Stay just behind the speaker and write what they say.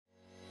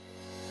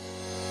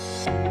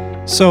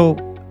So,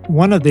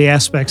 one of the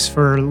aspects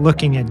for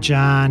looking at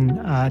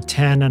John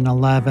 10 and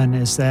 11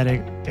 is that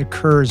it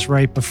occurs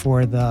right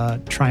before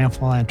the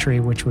triumphal entry,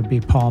 which would be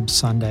Palm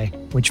Sunday,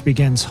 which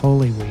begins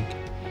Holy Week.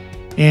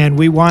 And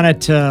we wanted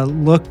to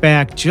look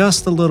back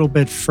just a little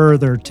bit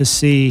further to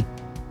see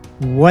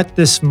what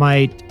this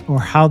might or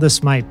how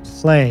this might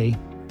play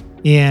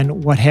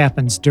in what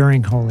happens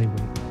during Holy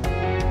Week.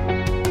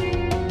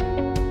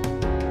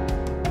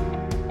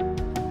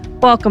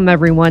 Welcome,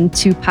 everyone,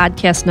 to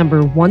podcast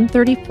number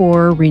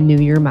 134,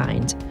 Renew Your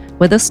Mind.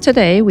 With us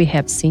today, we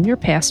have Senior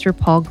Pastor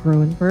Paul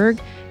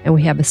Gruenberg, and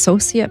we have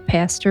Associate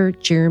Pastor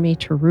Jeremy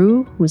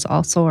Theroux, who is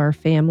also our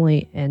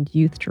Family and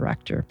Youth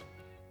Director.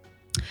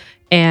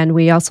 And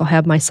we also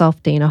have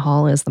myself, Dana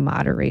Hall, as the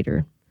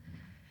moderator.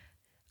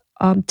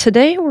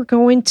 Today,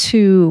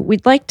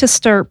 we'd like to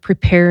start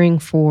preparing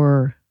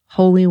for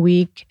Holy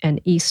Week and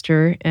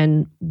Easter,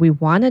 and we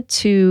wanted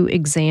to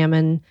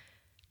examine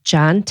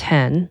John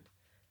 10,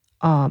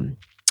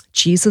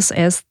 Jesus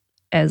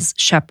as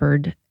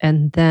shepherd,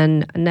 and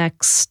then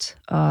next,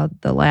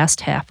 the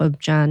last half of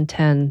John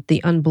 10,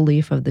 the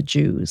unbelief of the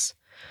Jews.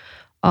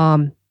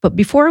 But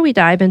before we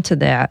dive into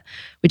that,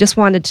 we just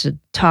wanted to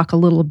talk a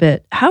little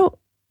bit how,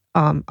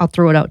 I'll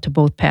throw it out to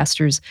both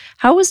pastors,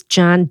 how is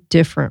John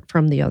different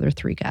from the other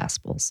three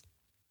Gospels?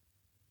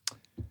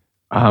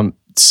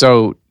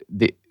 So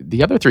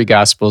the other three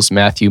Gospels,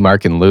 Matthew,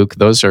 Mark, and Luke,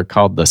 those are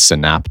called the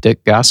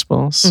Synoptic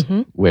Gospels,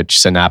 which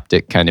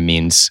synoptic kind of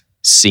means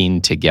seen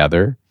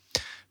together.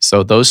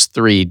 So those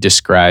three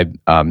describe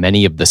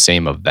many of the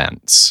same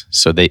events.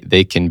 So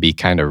they can be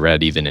kind of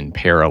read even in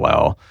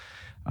parallel.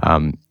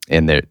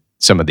 And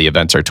some of the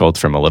events are told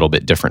from a little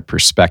bit different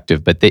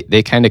perspective, but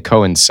they kind of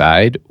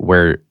coincide,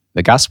 where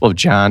the Gospel of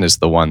John is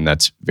the one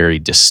that's very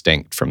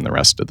distinct from the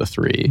rest of the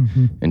three.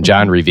 And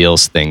John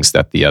reveals things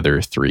that the other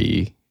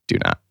three do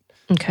not.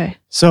 Okay.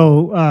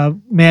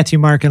 So Matthew,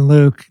 Mark, and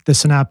Luke, the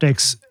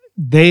synoptics,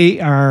 they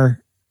are,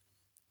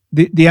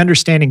 the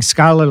understanding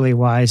scholarly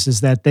wise is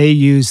that they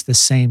use the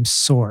same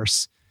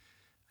source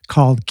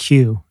called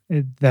Q.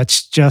 It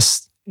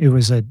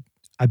was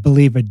I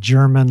believe a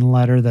German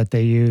letter that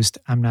they used.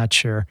 I'm not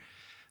sure.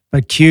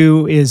 But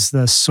Q is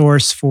the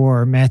source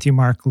for Matthew,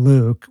 Mark,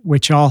 Luke,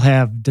 which all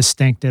have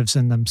distinctives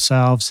in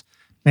themselves.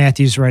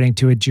 Matthew's writing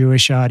to a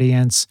Jewish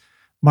audience.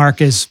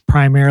 Mark is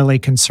primarily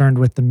concerned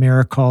with the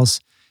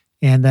miracles.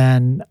 And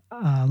then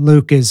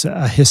Luke is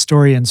a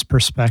historian's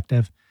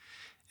perspective.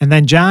 And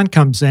then John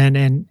comes in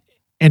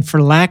and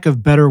for lack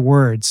of better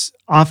words,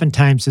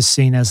 oftentimes is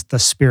seen as the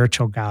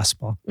spiritual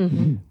gospel.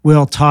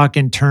 We'll talk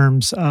in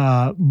terms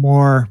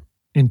more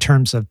in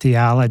terms of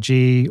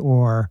theology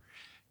or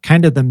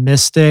kind of the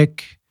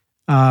mystic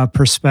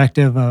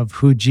perspective of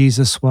who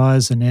Jesus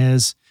was and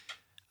is.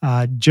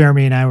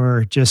 Jeremy and I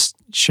were just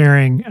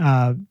sharing,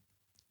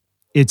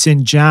 it's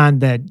in John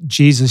that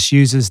Jesus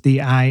uses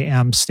the I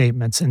am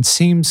statements, and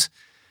seems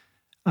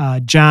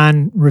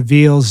John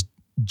reveals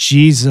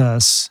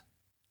Jesus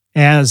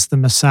as the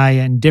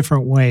Messiah in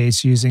different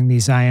ways using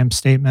these I am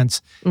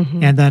statements.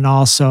 And then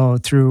also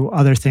through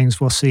other things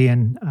we'll see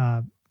in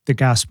the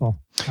gospel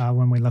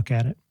when we look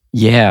at it.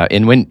 Yeah,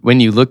 and when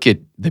you look at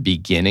the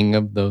beginning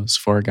of those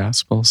four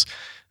Gospels,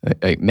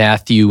 like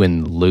Matthew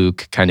and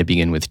Luke kind of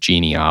begin with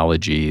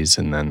genealogies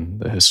and then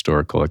the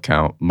historical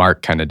account.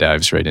 Mark kind of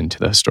dives right into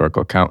the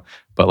historical account.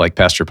 But like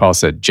Pastor Paul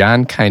said,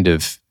 John kind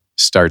of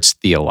starts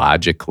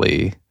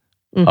theologically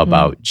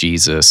about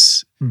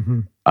Jesus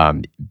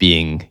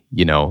being,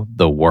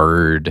 the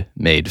Word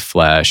made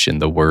flesh, and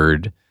the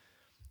Word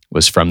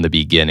was from the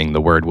beginning.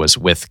 The Word was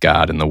with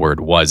God, and the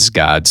Word was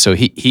God. So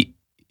he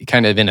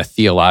kind of in a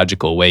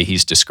theological way,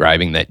 he's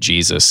describing that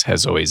Jesus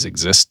has always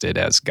existed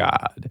as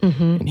God,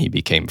 and he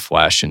became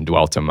flesh and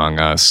dwelt among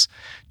us.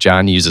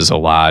 John uses a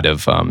lot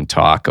of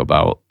talk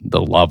about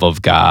the love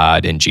of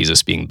God and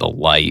Jesus being the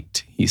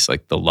light. He's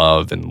like the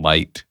love and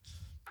light,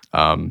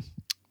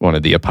 one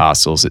of the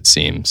apostles, it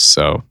seems.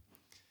 So,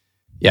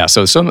 yeah,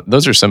 so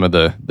those are some of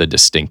the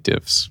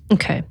distinctives.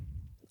 Okay.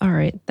 All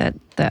right. That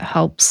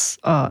helps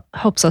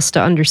us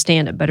to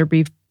understand it better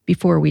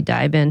before we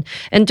dive in.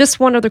 And just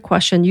one other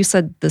question. You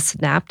said the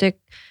synoptic,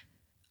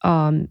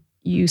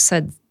 you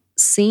said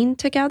seen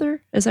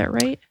together. Is that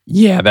right?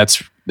 Yeah,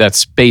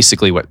 that's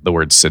basically what the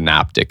word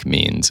synoptic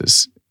means,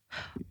 is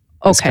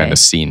kind of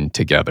seen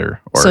together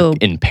or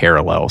in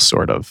parallel,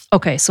 sort of.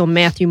 Okay, so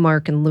Matthew,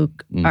 Mark, and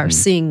Luke are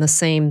seeing the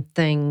same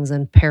things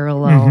in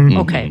parallel.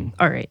 Okay,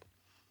 all right.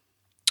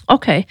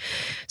 Okay,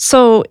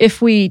 so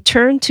if we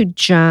turn to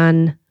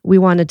John, we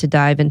wanted to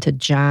dive into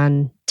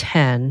John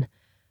 10.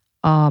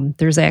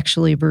 There's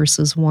actually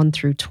verses 1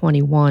 through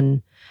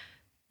 21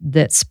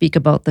 that speak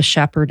about the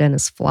shepherd and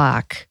his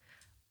flock.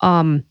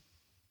 What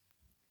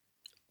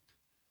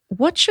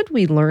should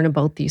we learn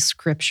about these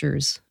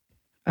scriptures?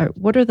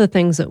 What are the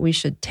things that we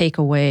should take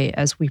away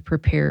as we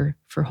prepare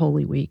for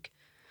Holy Week?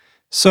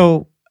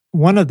 So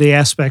one of the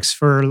aspects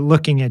for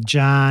looking at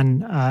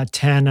John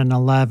 10 and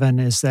 11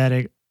 is that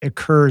it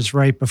occurs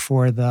right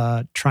before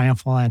the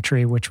triumphal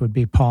entry, which would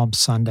be Palm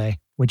Sunday,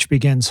 which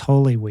begins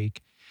Holy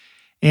Week.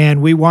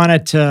 And we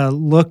wanted to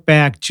look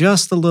back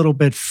just a little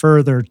bit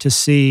further to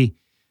see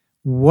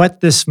what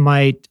this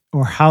might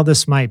or how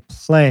this might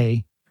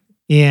play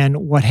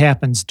in what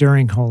happens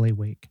during Holy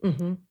Week.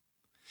 Mm-hmm.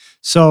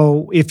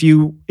 So if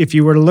you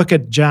were to look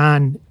at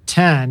John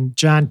 10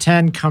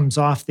 comes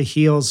off the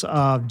heels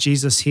of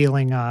Jesus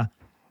healing a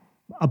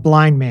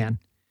blind man.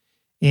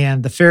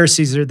 And the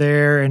Pharisees are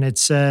there, and it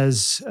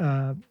says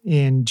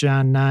in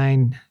John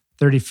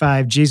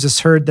 9:35, Jesus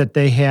heard that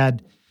they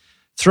had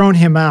thrown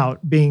him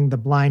out, being the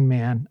blind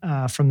man,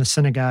 from the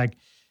synagogue.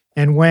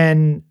 And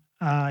when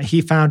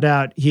he found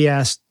out, he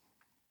asked,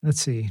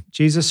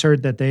 Jesus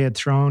heard that they had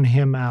thrown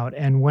him out.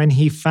 And when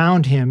he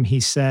found him, he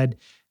said,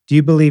 "Do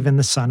you believe in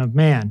the Son of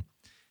Man?"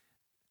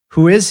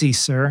 "Who is he,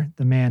 sir?"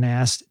 the man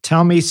asked.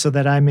 "Tell me so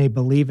that I may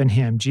believe in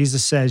him."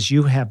 Jesus says,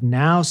 "You have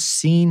now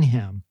seen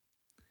him.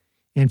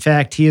 In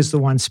fact, he is the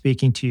one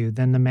speaking to you."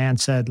 Then the man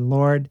said,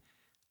 "Lord,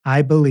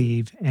 I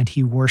believe," and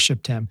he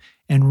worshiped him.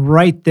 And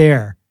right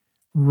there,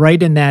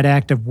 right in that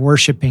act of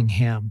worshiping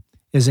him,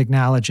 is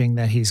acknowledging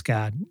that he's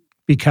God,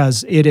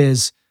 because it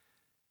is,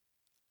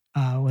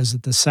 was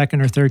it the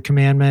second or third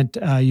commandment?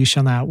 You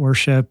shall not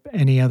worship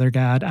any other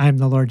God. I am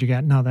the Lord your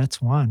God. No,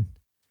 that's one.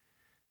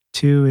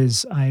 2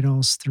 is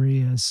idols. 3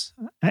 is,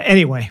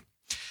 anyway.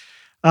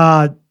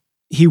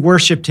 He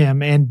worshiped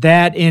him, and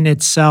that in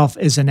itself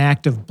is an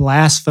act of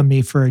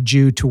blasphemy for a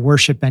Jew to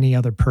worship any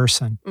other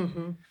person.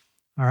 Mm-hmm.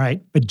 All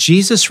right. But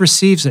Jesus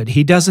receives it.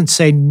 He doesn't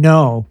say,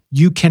 "No,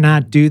 you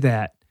cannot do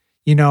that."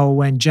 You know,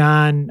 when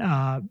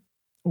John,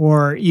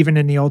 or even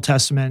in the Old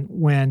Testament,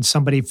 when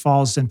somebody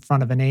falls in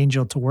front of an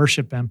angel to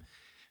worship him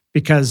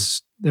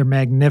because they're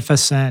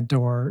magnificent,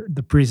 or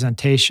the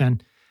presentation,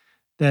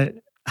 that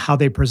how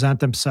they present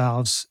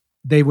themselves,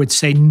 they would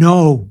say,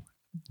 "No,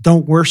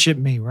 don't worship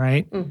me,"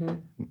 right? Mm-hmm.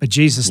 But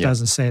Jesus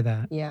doesn't say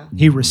that. Yeah.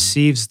 He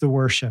receives the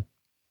worship.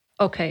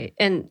 Okay.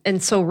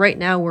 And so right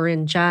now we're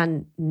in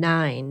John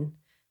 9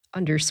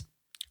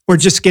 We're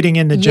just getting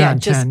into John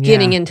 10.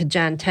 Getting into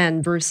John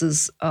 10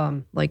 verses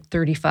like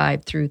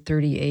 35 through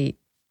 38.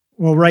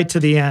 Well, right to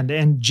the end.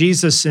 And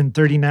Jesus in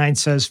 39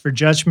 says, "For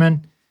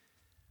judgment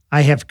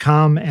I have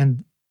come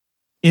and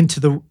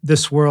into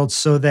this world,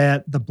 so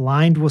that the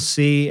blind will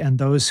see, and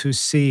those who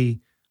see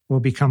will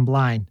become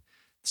blind."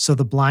 So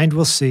the blind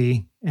will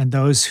see, and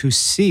those who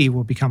see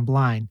will become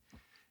blind.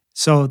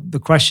 So the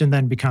question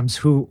then becomes,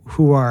 who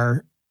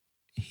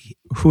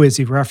is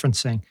he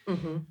referencing?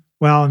 Mm-hmm.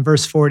 Well, in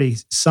verse 40,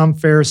 some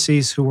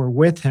Pharisees who were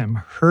with him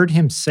heard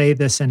him say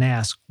this and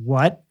asked,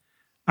 "What?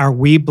 Are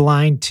we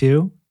blind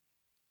too?"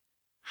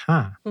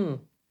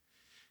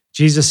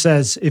 Jesus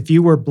says, "If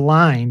you were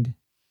blind,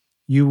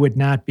 you would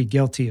not be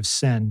guilty of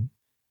sin.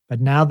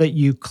 But now that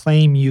you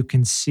claim you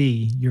can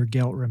see, your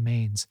guilt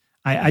remains."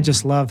 I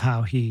just love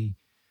how he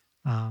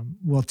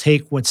will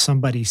take what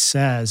somebody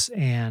says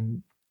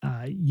and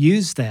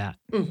use that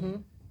Mm-hmm.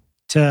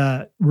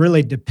 to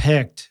really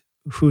depict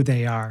who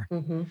they are.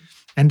 Mm-hmm.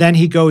 And then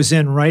he goes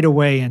in right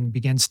away and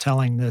begins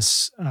telling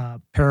this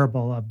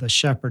parable of the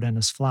shepherd and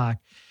his flock.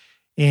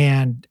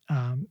 And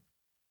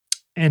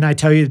I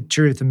tell you the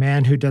truth, a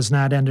man who does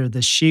not enter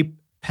the sheep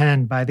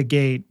pen by the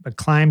gate, but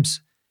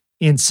climbs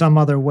in some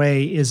other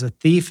way, is a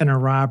thief and a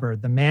robber.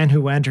 The man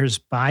who enters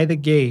by the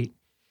gate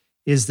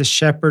is the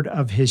shepherd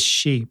of his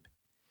sheep.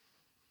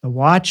 The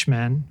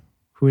watchman,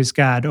 who is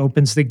God,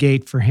 opens the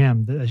gate for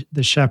him,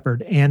 the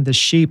shepherd, and the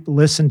sheep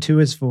listen to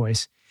his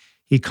voice.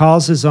 He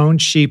calls his own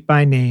sheep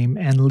by name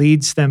and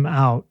leads them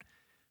out.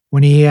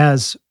 When he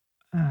has,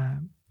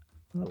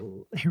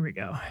 here we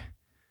go.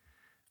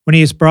 When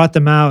he has brought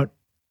them out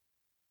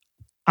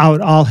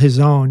all his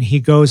own, he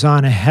goes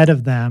on ahead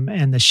of them,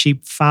 and the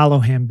sheep follow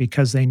him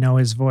because they know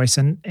his voice.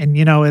 And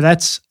you know,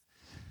 that's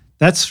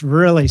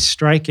really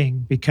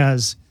striking,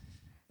 because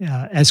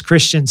as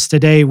Christians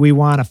today, we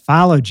want to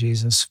follow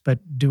Jesus, but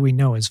do we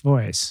know his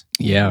voice?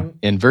 Yeah.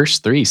 And verse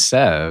 3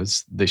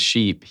 says the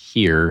sheep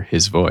hear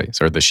his voice,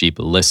 or the sheep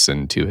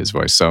listen to his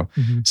voice. So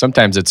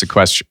sometimes it's a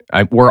question.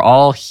 We're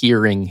all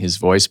hearing his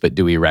voice, but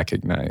do we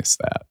recognize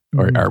that?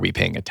 Or are we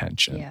paying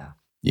attention? Yeah.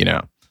 You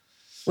know?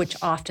 Which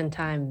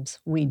oftentimes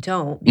we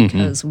don't,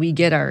 because we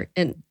get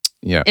in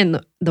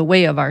the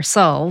way of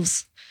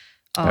ourselves.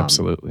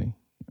 Absolutely.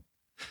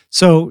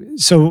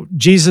 So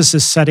Jesus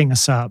is setting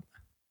us up,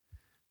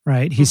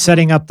 right? He's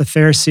setting up the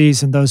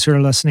Pharisees and those who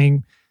are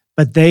listening,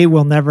 but they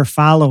will never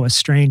follow a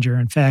stranger.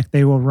 In fact,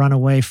 they will run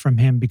away from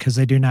him because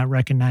they do not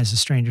recognize a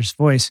stranger's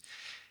voice.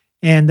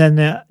 And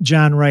then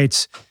John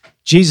writes,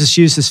 Jesus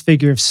used this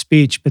figure of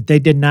speech, but they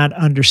did not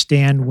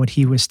understand what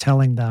he was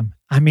telling them.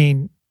 I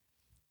mean,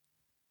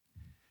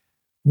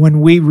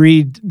 when we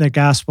read the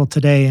gospel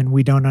today and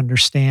we don't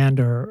understand,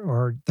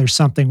 or there's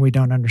something we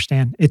don't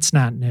understand, it's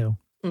not new.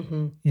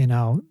 You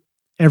know,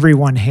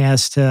 everyone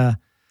has to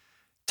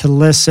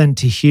listen,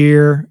 to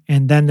hear,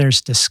 and then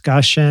there's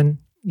discussion.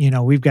 You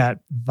know, we've got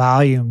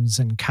volumes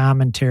and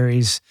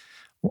commentaries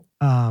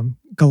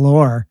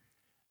galore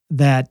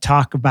that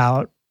talk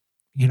about,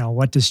 you know,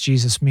 what does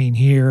Jesus mean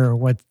here, or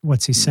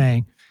what's he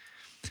saying?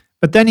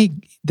 But then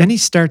he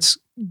starts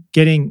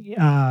getting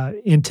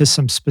into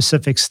some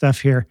specific stuff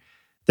here.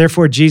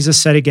 Therefore,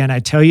 Jesus said again, I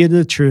tell you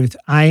the truth,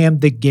 I am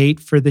the gate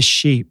for the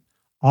sheep.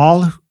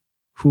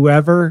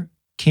 Whoever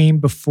came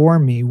before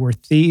me were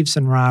thieves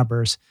and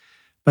robbers,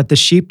 but the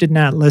sheep did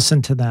not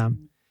listen to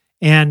them.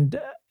 And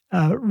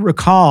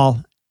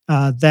recall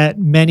that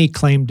many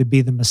claimed to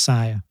be the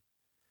Messiah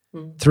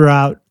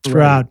throughout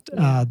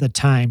the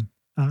time.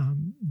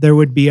 There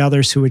would be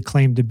others who would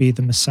claim to be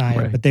the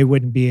Messiah, but they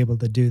wouldn't be able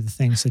to do the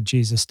things that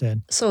Jesus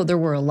did. So were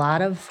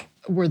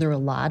there a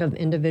lot of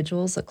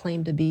individuals that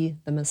claimed to be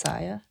the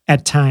Messiah?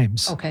 At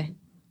times. Okay.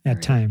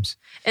 At times.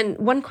 And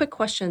one quick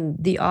question,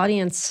 the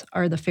audience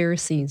are the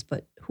Pharisees,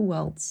 but who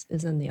else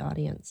is in the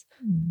audience?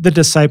 The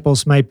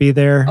disciples might be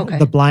there. Okay.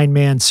 The blind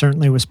man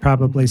certainly was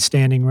probably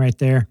standing right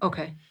there.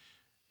 Okay.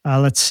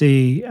 Let's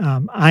see.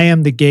 I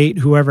am the gate.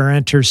 Whoever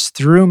enters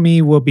through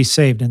me will be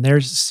saved. And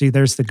there's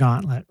the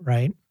gauntlet,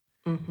 right?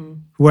 Mm-hmm.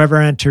 Whoever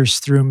enters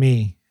through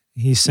me,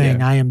 he's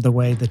saying, I am the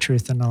way, the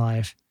truth, and the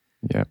life.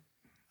 Yeah.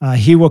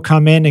 He will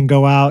come in and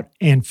go out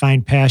and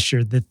find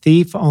pasture. The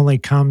thief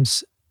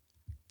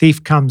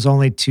comes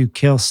only to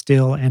kill,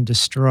 steal, and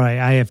destroy.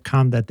 I have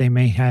come that they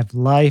may have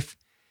life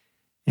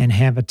and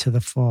have it to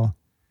the full.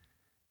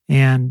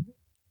 And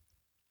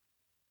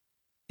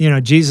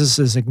Jesus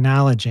is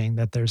acknowledging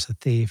that there's a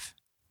thief.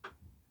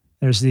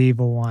 There's the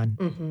evil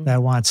one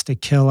that wants to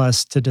kill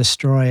us, to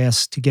destroy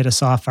us, to get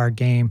us off our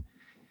game.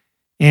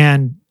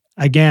 And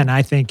again,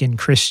 I think in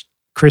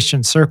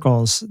Christian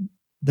circles,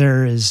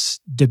 there is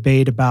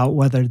debate about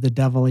whether the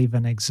devil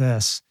even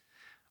exists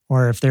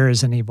or if there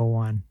is an evil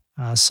one,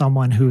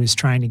 someone who is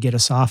trying to get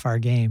us off our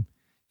game.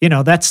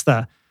 That's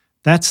the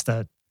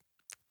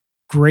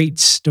great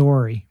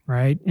story,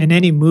 right? In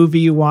any movie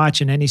you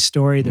watch, in any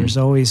story, there's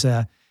always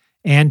a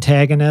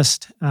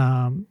antagonist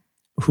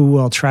who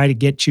will try to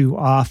get you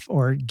off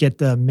or get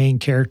the main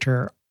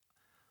character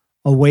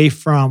away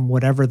from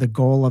whatever the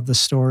goal of the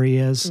story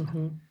is.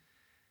 Mm-hmm.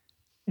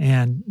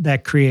 And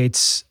that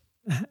creates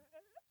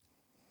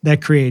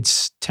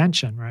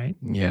tension, right?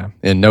 Yeah.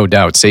 And no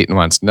doubt Satan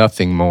wants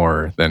nothing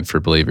more than for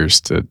believers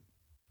to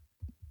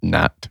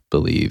not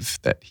believe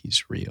that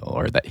he's real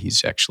or that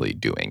he's actually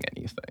doing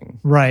anything.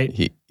 Right.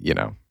 He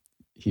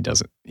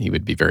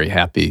would be very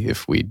happy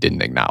if we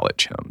didn't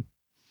acknowledge him.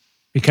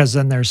 Because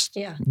then there's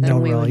no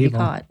we real would evil.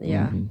 Be caught.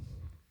 Yeah. Mm-hmm.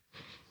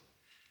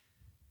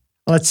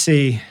 Let's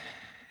see.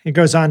 It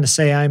goes on to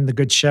say, I am the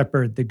good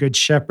shepherd. The good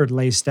shepherd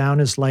lays down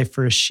his life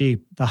for his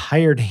sheep. The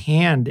hired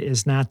hand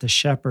is not the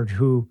shepherd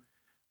who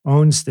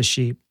owns the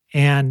sheep.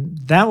 And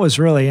that was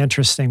really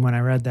interesting when I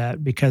read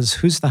that, because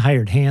who's the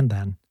hired hand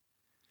then?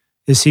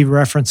 Is he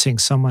referencing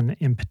someone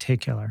in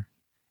particular?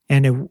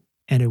 And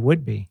it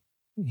would be.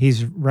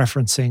 He's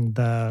referencing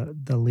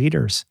the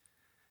leaders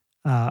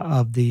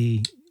of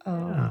the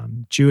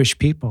Jewish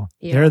people.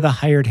 Yeah. They're the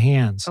hired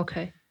hands.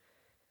 Okay.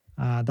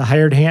 The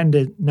hired hand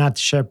is not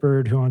the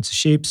shepherd who owns the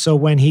sheep. So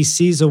when he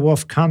sees a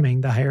wolf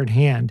coming, the hired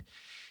hand,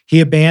 he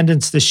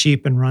abandons the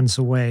sheep and runs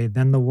away.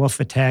 Then the wolf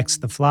attacks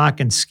the flock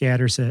and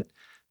scatters it.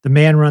 The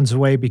man runs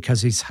away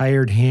because he's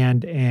hired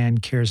hand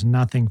and cares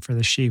nothing for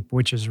the sheep,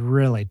 which is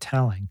really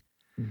telling.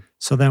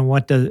 So then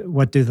what do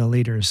the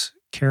leaders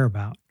care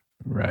about?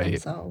 Right.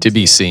 Themselves, to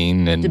be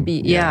seen and to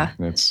be,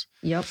 that's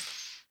Yep.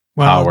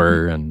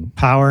 power and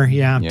power,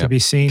 to be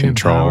seen,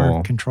 control. And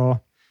power,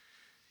 control.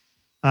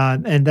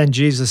 And then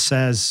Jesus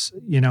says,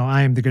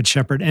 I am the good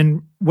shepherd.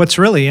 And what's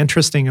really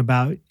interesting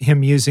about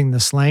him using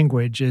this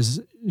language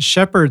is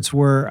shepherds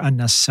were a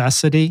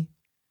necessity,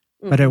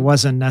 but it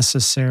wasn't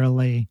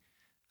necessarily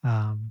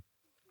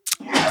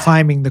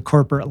climbing the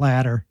corporate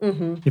ladder.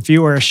 Mm-hmm. If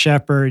you were a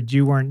shepherd,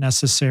 you weren't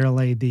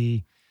necessarily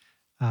the,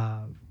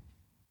 I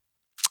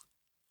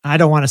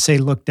don't want to say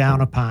looked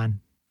down upon,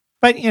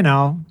 but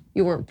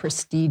You weren't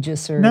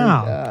prestigious or...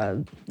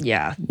 No.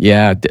 Yeah.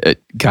 Yeah,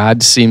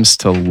 God seems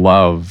to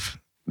love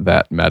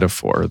that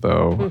metaphor,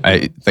 though. Mm-hmm.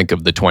 I think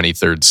of the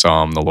 23rd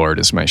Psalm, the Lord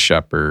is my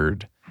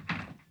shepherd.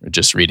 Or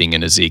just reading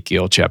in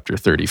Ezekiel chapter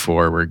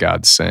 34, where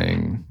God's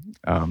saying,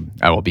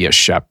 I will be a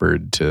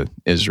shepherd to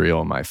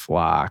Israel, my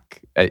flock.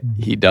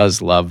 He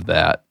does love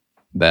that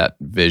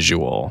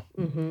visual.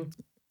 Mm-hmm.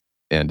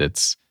 And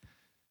it's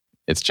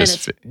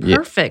just... And it's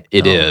perfect.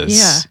 It though.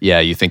 is. Yeah,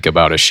 you think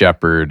about a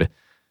shepherd.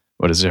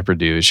 What does a shepherd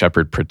do? A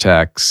shepherd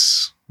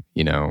protects,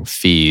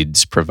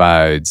 feeds,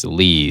 provides,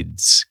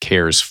 leads,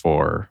 cares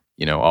for,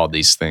 all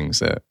these things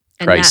that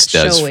And Christ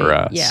not does showing. for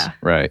us. Yeah.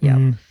 Right. Yep.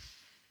 Mhm.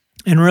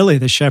 And really,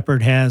 the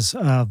shepherd has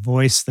a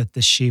voice that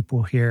the sheep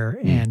will hear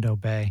and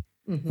obey.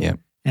 Mm-hmm. Yeah.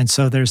 And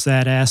so there's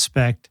that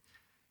aspect.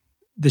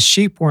 The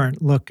sheep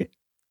weren't looked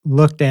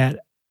at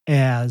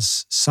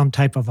as some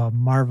type of a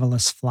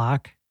marvelous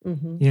flock.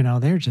 Mm-hmm.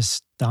 They're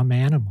just dumb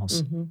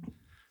animals, Mm-hmm.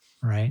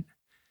 right?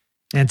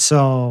 And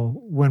so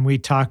when we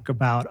talk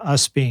about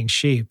us being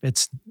sheep,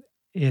 it's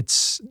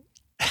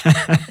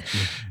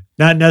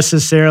not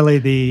necessarily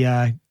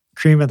the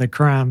cream of the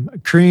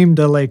creme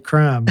de la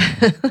creme.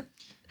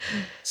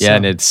 Yeah,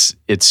 and it's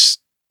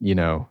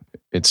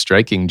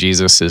striking.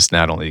 Jesus is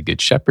not only a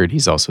good shepherd,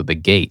 he's also the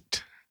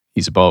gate.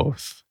 He's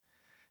both.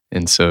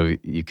 And so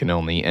you can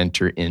only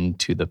enter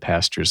into the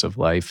pastures of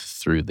life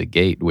through the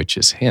gate, which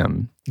is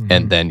him. Mm-hmm.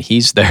 And then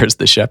he's there as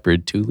the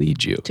shepherd to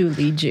lead you.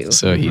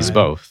 So he's Right.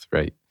 both,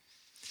 right?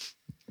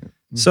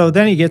 So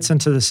then he gets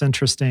into this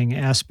interesting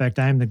aspect.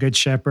 I am the good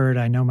shepherd.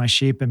 I know my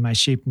sheep, and my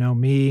sheep know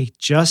me,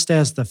 just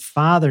as the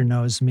Father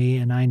knows me,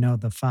 and I know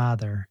the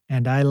Father.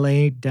 And I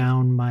lay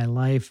down my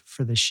life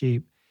for the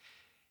sheep.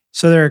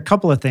 So there are a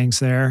couple of things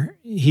there.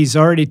 He's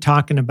already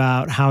talking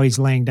about how he's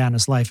laying down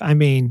his life. I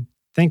mean,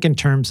 think in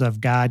terms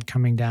of God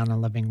coming down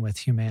and living with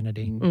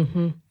humanity.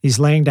 Mm-hmm. He's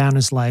laying down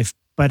his life,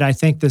 but I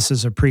think this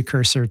is a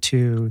precursor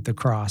to the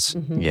cross.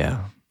 Mm-hmm.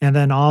 Yeah. And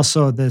then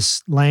also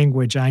this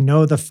language, I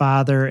know the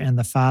Father and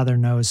the Father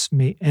knows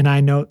me. And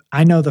I know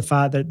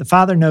the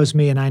Father knows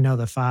me and I know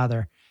the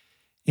Father.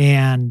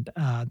 And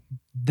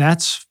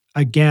that's,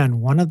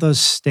 again, one of those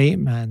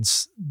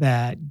statements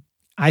that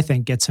I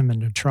think gets him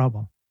into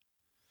trouble.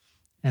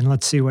 And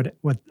let's see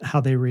how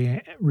they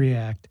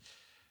react.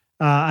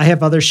 I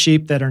have other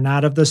sheep that are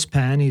not of this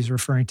pen. He's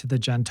referring to the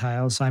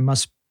Gentiles. I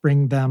must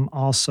bring them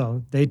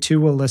also. They too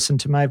will listen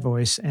to my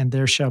voice, and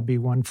there shall be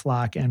one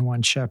flock and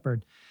one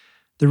shepherd.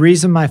 The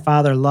reason my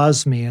Father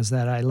loves me is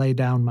that I lay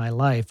down my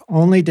life,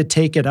 only to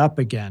take it up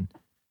again.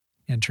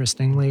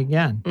 Interestingly,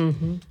 again.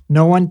 Mm-hmm.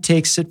 No one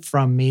takes it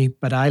from me,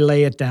 but I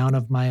lay it down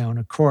of my own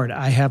accord.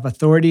 I have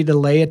authority to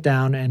lay it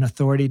down and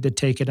authority to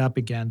take it up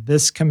again.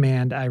 This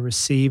command I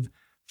receive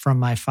from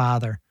my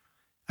Father.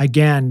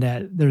 Again,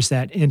 there's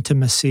that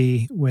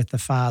intimacy with the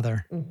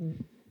Father.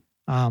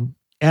 Mm-hmm.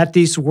 At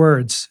these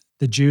words,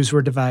 the Jews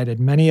were divided.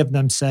 Many of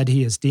them said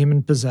he is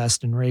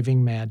demon-possessed and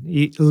raving mad.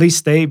 At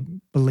least they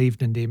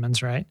believed in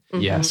demons, right?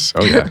 Mm-hmm. Yes.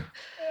 Oh, yeah.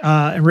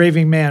 And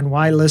raving man,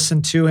 why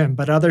listen to him?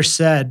 But others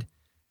said,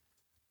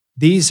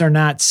 these are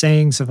not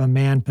sayings of a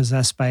man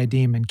possessed by a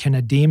demon. Can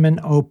a demon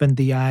open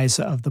the eyes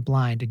of the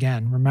blind?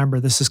 Again, remember,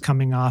 this is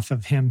coming off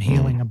of him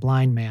healing a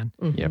blind man.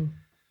 Mm-hmm. Yep.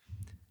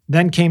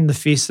 Then came the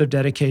Feast of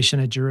Dedication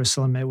at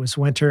Jerusalem. It was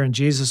winter, and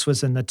Jesus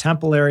was in the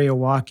temple area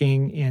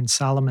walking in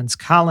Solomon's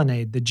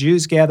colonnade. The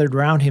Jews gathered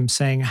round him,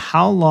 saying,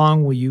 how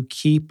long will you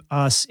keep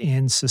us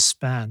in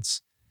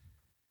suspense?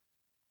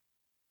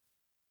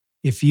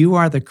 If you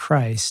are the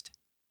Christ,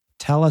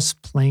 tell us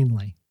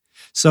plainly.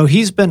 So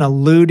he's been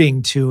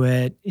alluding to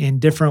it in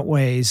different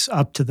ways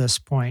up to this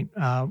point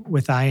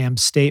with I am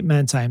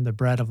statements. I am the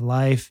bread of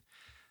life.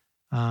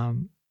 I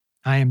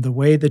am the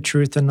way, the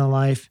truth, and the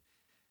life.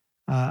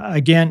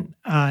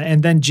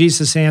 And then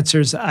Jesus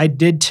answers, I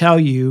did tell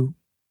you,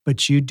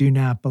 but you do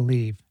not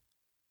believe.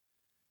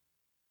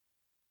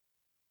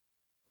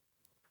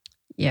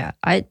 Yeah,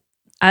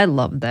 I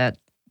love that.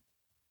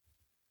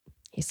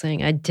 He's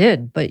saying, I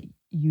did, but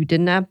you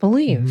did not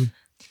believe. Mm-hmm.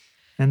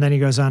 And then he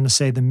goes on to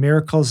say, the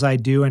miracles I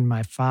do in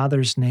my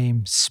Father's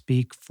name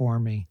speak for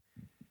me.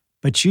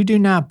 But you do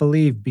not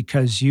believe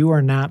because you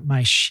are not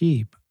my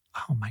sheep.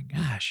 Oh my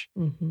gosh.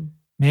 Mm-hmm.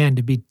 Man,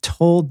 to be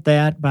told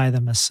that by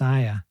the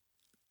Messiah.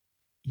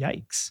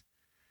 Yikes.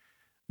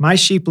 My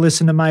sheep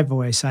listen to my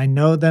voice. I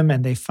know them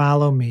and they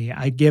follow me.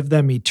 I give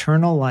them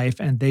eternal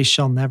life and they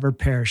shall never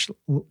perish.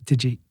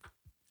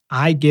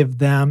 I give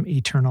them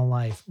eternal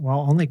life. Well,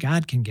 only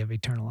God can give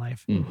eternal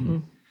life. Mm-hmm.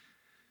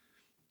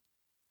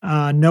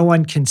 No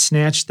one can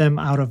snatch them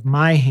out of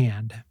my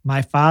hand.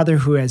 My Father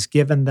who has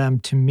given them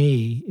to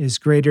me is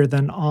greater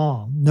than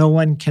all. No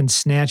one can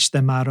snatch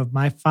them out of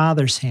my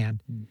Father's hand.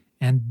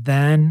 And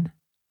then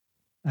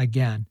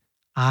again,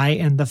 I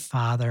and the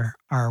Father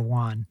are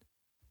one.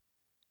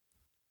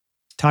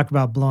 Talk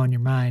about blowing your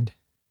mind.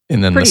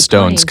 And then Pretty the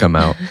stones plain. come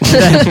out.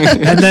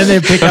 And then they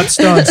pick up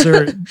stones.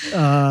 They're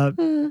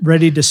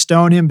ready to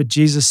stone him. But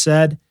Jesus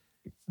said,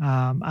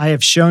 I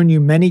have shown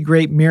you many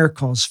great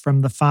miracles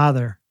from the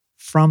Father.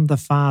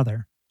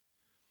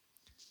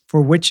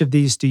 For which of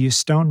these do you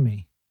stone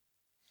me?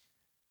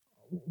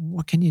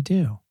 What can you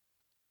do?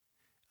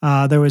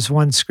 There was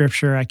one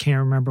scripture, I can't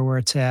remember where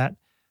it's at.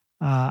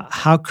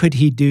 How could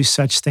he do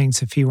such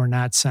things if he were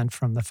not sent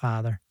from the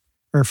Father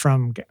or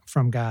from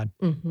God?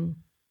 Mm-hmm.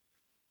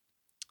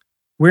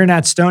 We're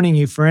not stoning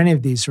you for any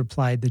of these,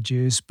 replied the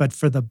Jews, but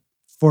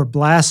for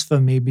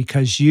blasphemy,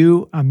 because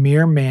you, a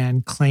mere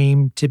man,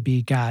 claim to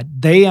be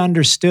God. They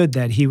understood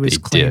that he was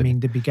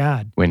claiming to be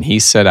God. When he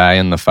said, I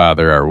and the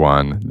Father are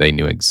one, they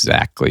knew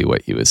exactly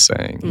what he was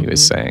saying. Mm-hmm. He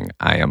was saying,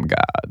 I am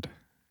God.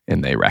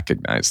 And they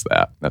recognized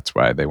that. That's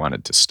why they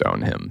wanted to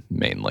stone him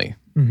mainly.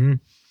 Mm-hmm.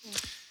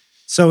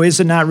 So is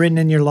it not written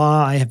in your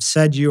law, I have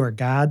said you are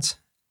gods?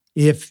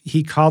 If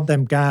he called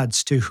them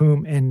gods, to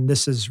whom, and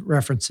this is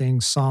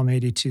referencing Psalm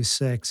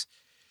 82:6,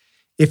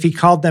 if he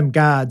called them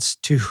gods,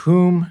 to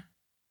whom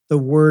the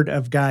word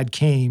of God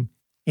came,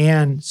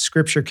 and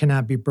scripture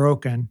cannot be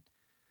broken,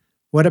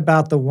 what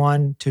about the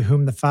one to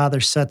whom the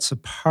Father sets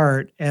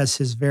apart as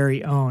his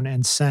very own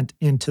and sent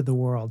into the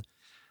world?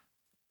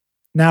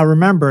 Now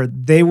remember,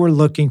 they were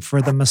looking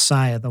for the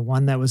Messiah, the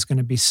one that was going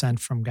to be sent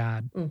from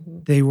God. Mm-hmm.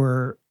 They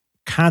were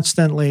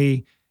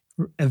constantly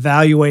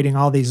evaluating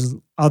all these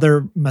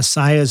other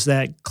messiahs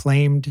that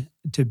claimed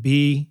to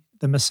be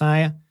the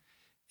Messiah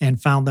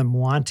and found them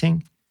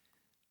wanting.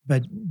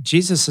 but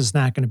Jesus is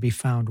not going to be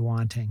found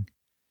wanting.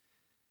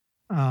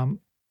 What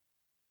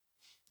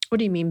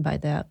do you mean by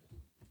that?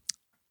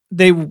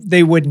 They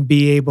wouldn't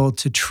be able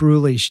to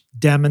truly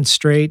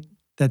demonstrate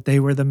that they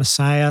were the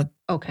Messiah.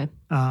 Okay.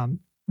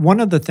 One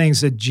of the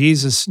things that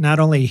Jesus, not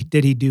only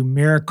did he do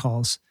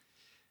miracles,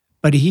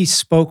 but he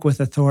spoke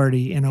with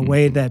authority in a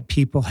way that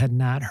people had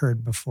not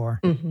heard before.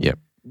 Mm-hmm. Yep.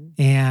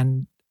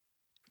 And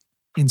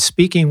in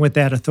speaking with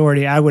that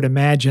authority, I would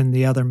imagine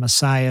the other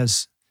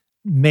Messiahs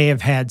may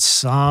have had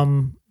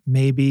some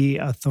maybe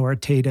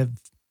authoritative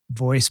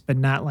voice, but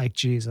not like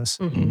Jesus.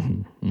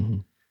 Mm-hmm. Mm-hmm.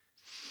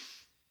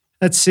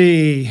 Let's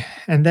see.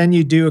 And then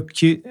you do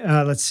accuse,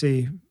 let's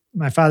see.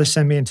 My Father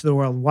sent me into the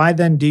world. Why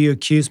then do you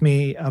accuse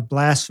me of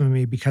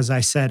blasphemy because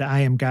I said I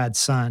am God's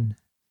son?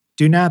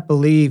 Do not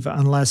believe me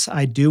unless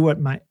I do what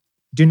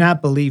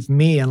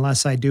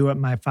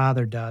my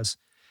Father does.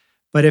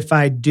 But if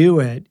I do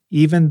it,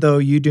 even though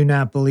you do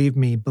not believe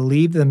me,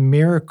 believe the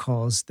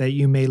miracles that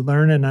you may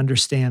learn and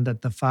understand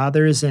that the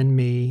Father is in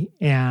me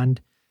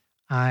and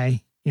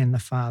I in the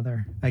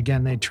Father.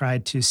 Again, they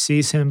tried to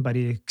seize him, but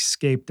he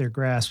escaped their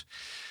grasp.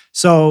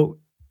 So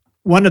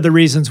one of the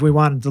reasons we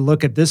wanted to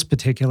look at this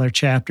particular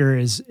chapter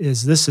is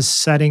this is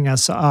setting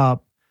us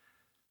up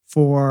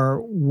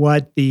for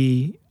what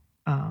the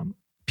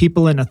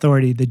people in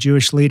authority, the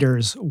Jewish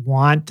leaders,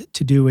 want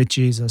to do with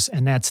Jesus,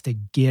 and that's to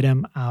get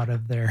him out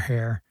of their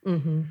hair,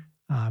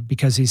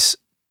 because he's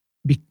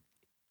a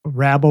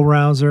rabble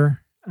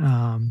rouser.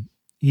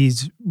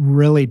 He's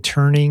really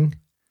turning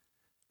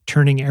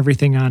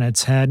everything on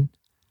its head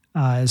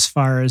as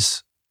far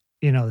as,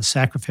 the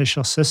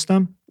sacrificial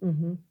system.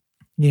 Mm-hmm.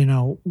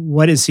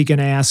 What is he going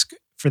to ask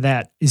for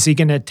that? Is he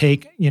going to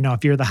take,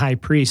 if you're the high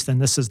priest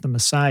and this is the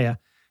Messiah,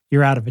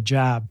 you're out of a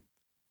job.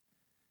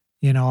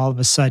 All of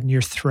a sudden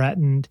you're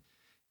threatened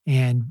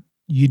and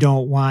you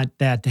don't want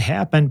that to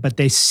happen, but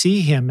they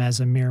see him as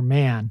a mere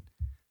man.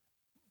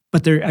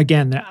 But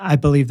I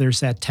believe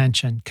there's that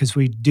tension because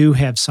we do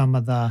have some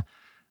of the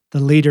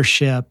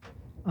leadership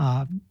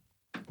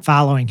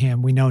following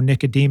him. We know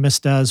Nicodemus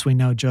does. We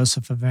know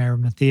Joseph of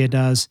Arimathea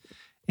does.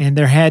 And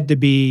there had to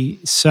be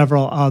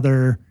several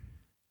other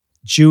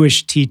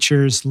Jewish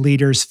teachers,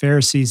 leaders,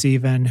 Pharisees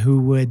even,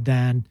 who would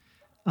then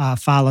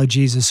follow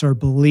Jesus or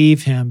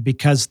believe him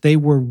because they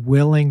were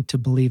willing to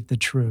believe the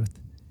truth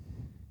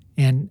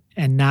and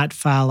not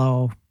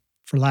follow,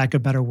 for lack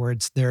of better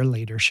words, their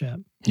leadership.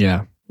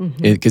 Yeah.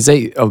 Because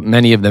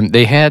many of them,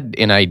 they had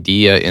an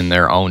idea in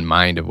their own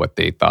mind of what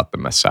they thought the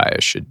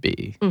Messiah should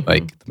be. Mm-hmm.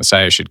 Like the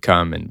Messiah should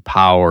come in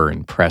power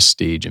and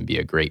prestige and be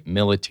a great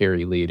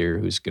military leader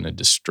who's going to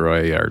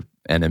destroy our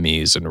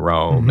enemies in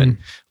Rome. And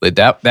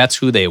that's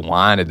who they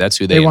wanted. That's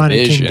who they wanted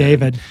envisioned. King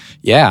David.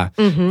 Yeah.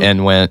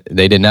 And when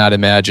they did not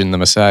imagine the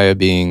Messiah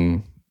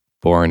being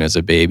born as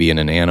a baby in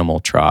an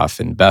animal trough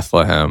in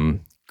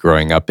Bethlehem,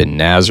 growing up in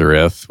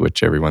Nazareth,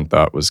 which everyone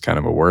thought was kind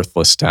of a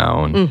worthless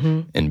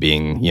town, and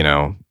being,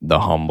 the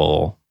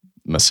humble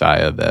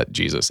Messiah that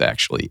Jesus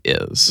actually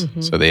is.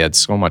 So they had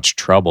so much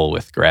trouble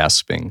with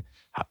grasping,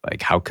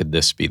 how could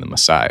this be the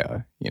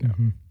Messiah?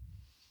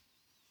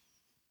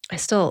 I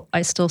still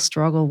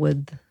struggle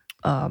with,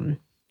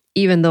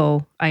 even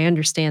though I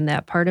understand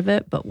that part of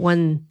it, but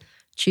when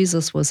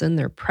Jesus was in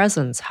their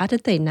presence, how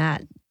did they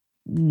not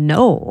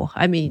know?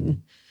 I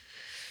mean,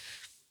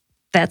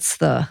 I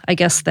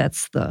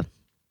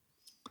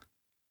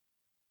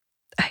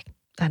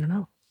don't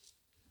know.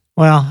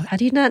 Well, how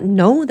do you not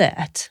know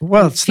that?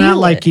 Well, it's not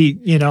like he,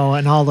 in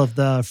all of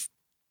the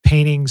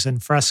paintings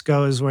and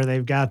frescoes where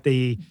they've got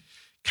the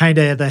kind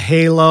of the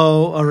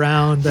halo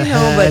around the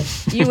head.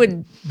 But you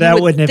would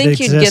wouldn't have think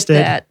existed. You'd get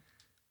that.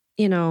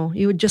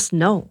 You would just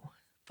know.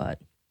 But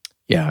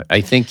yeah,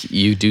 I think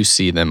you do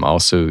see them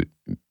also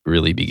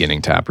really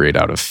beginning to operate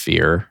out of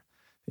fear.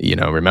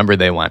 Remember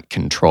they want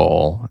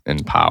control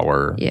and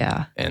power.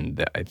 Yeah.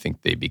 And I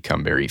think they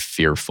become very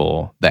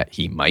fearful that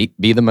he might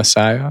be the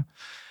Messiah.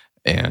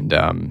 And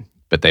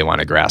but they want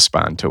to grasp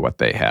onto what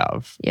they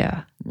have.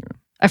 Yeah.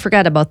 I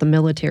forgot about the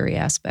military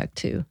aspect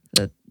too.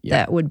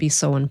 That would be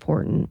so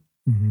important.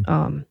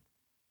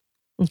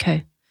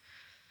 Okay.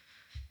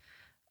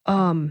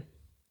 Wow.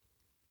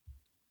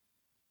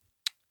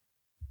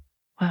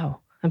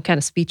 I'm kind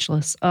of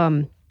speechless.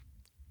 Well,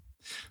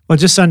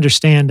 just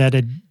understand that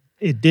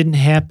it didn't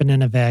happen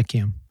in a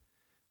vacuum.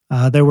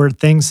 There were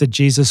things that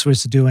Jesus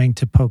was doing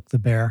to poke the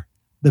bear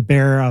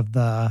of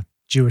the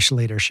Jewish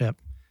leadership.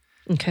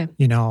 Okay.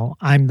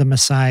 I'm the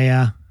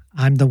Messiah.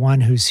 I'm the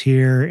one who's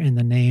here in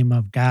the name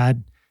of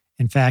God.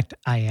 In fact,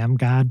 I am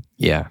God.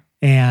 Yeah.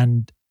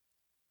 And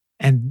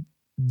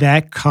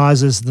that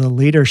causes the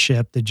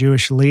leadership, the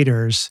Jewish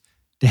leaders,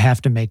 to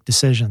have to make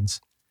decisions.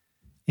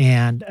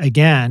 And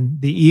again,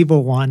 the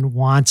evil one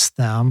wants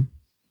them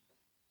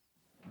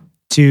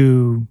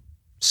to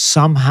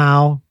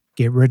somehow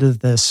get rid of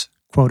this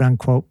quote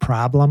unquote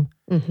problem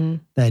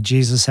that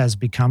Jesus has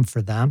become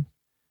for them.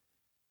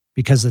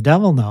 Because the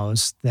devil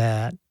knows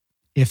that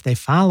if they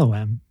follow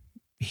him,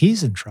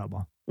 he's in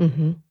trouble.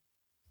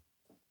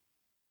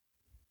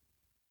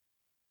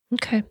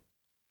 Okay.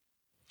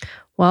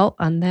 Well,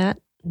 on that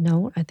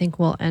note, I think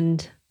we'll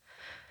end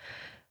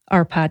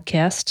our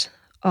podcast.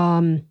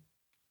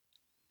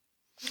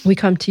 We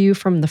come to you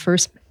from the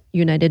First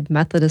United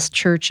Methodist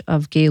Church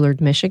of Gaylord,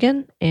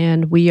 Michigan,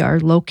 and we are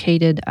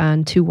located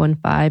on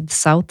 215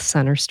 South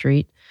Center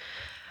Street.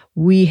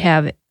 We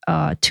have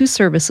 2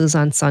 services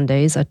on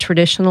Sundays, a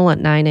traditional at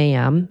 9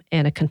 a.m.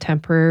 and a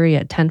contemporary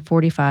at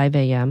 10:45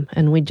 a.m.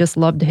 And we'd just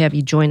love to have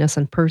you join us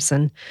in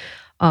person.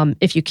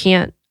 If you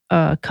can't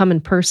come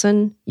in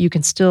person, you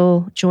can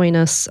still join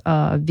us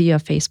via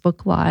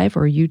Facebook Live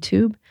or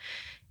YouTube.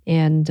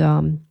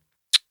 And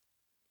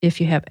if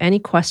you have any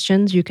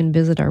questions, you can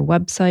visit our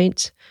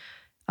website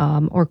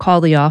or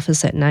call the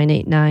office at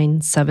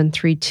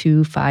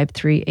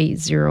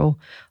 989-732-5380.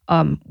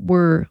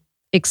 We're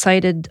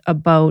excited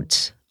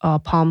about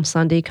Palm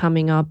Sunday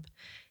coming up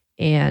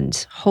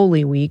and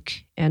Holy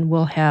Week, and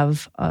we'll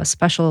have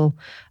special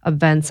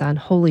events on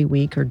Holy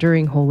Week or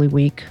during Holy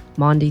Week.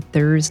 Monday,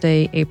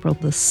 Thursday, April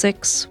the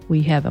 6th,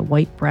 we have a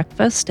white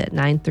breakfast at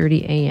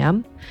 9:30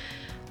 a.m.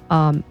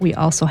 We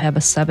also have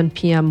a 7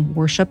 p.m.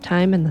 worship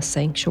time in the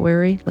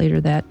sanctuary later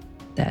that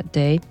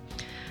day.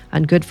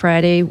 On Good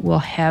Friday, we'll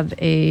have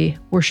a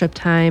worship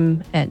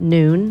time at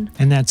noon.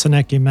 And that's an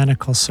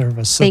ecumenical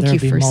service, so there'll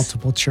be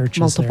multiple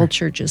churches there.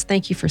 Churches.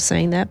 Thank you for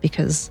saying that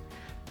because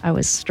I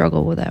always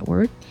struggle with that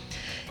word.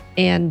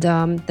 And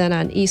then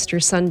on Easter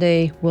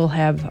Sunday, we'll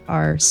have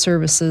our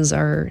services,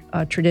 our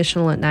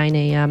traditional at 9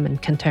 a.m.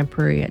 and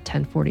contemporary at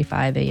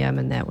 10:45 a.m.,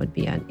 and that would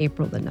be on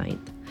April the 9th.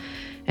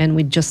 And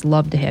we'd just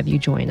love to have you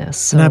join us.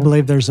 So, and I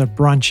believe there's a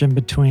brunch in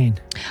between.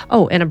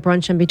 Oh, and a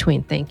brunch in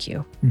between. Thank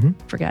you.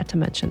 Forgot to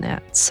mention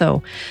that.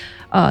 So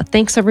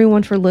thanks,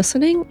 everyone, for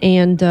listening.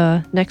 And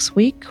next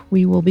week,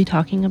 we will be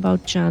talking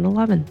about John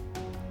 11.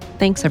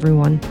 Thanks,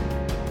 everyone.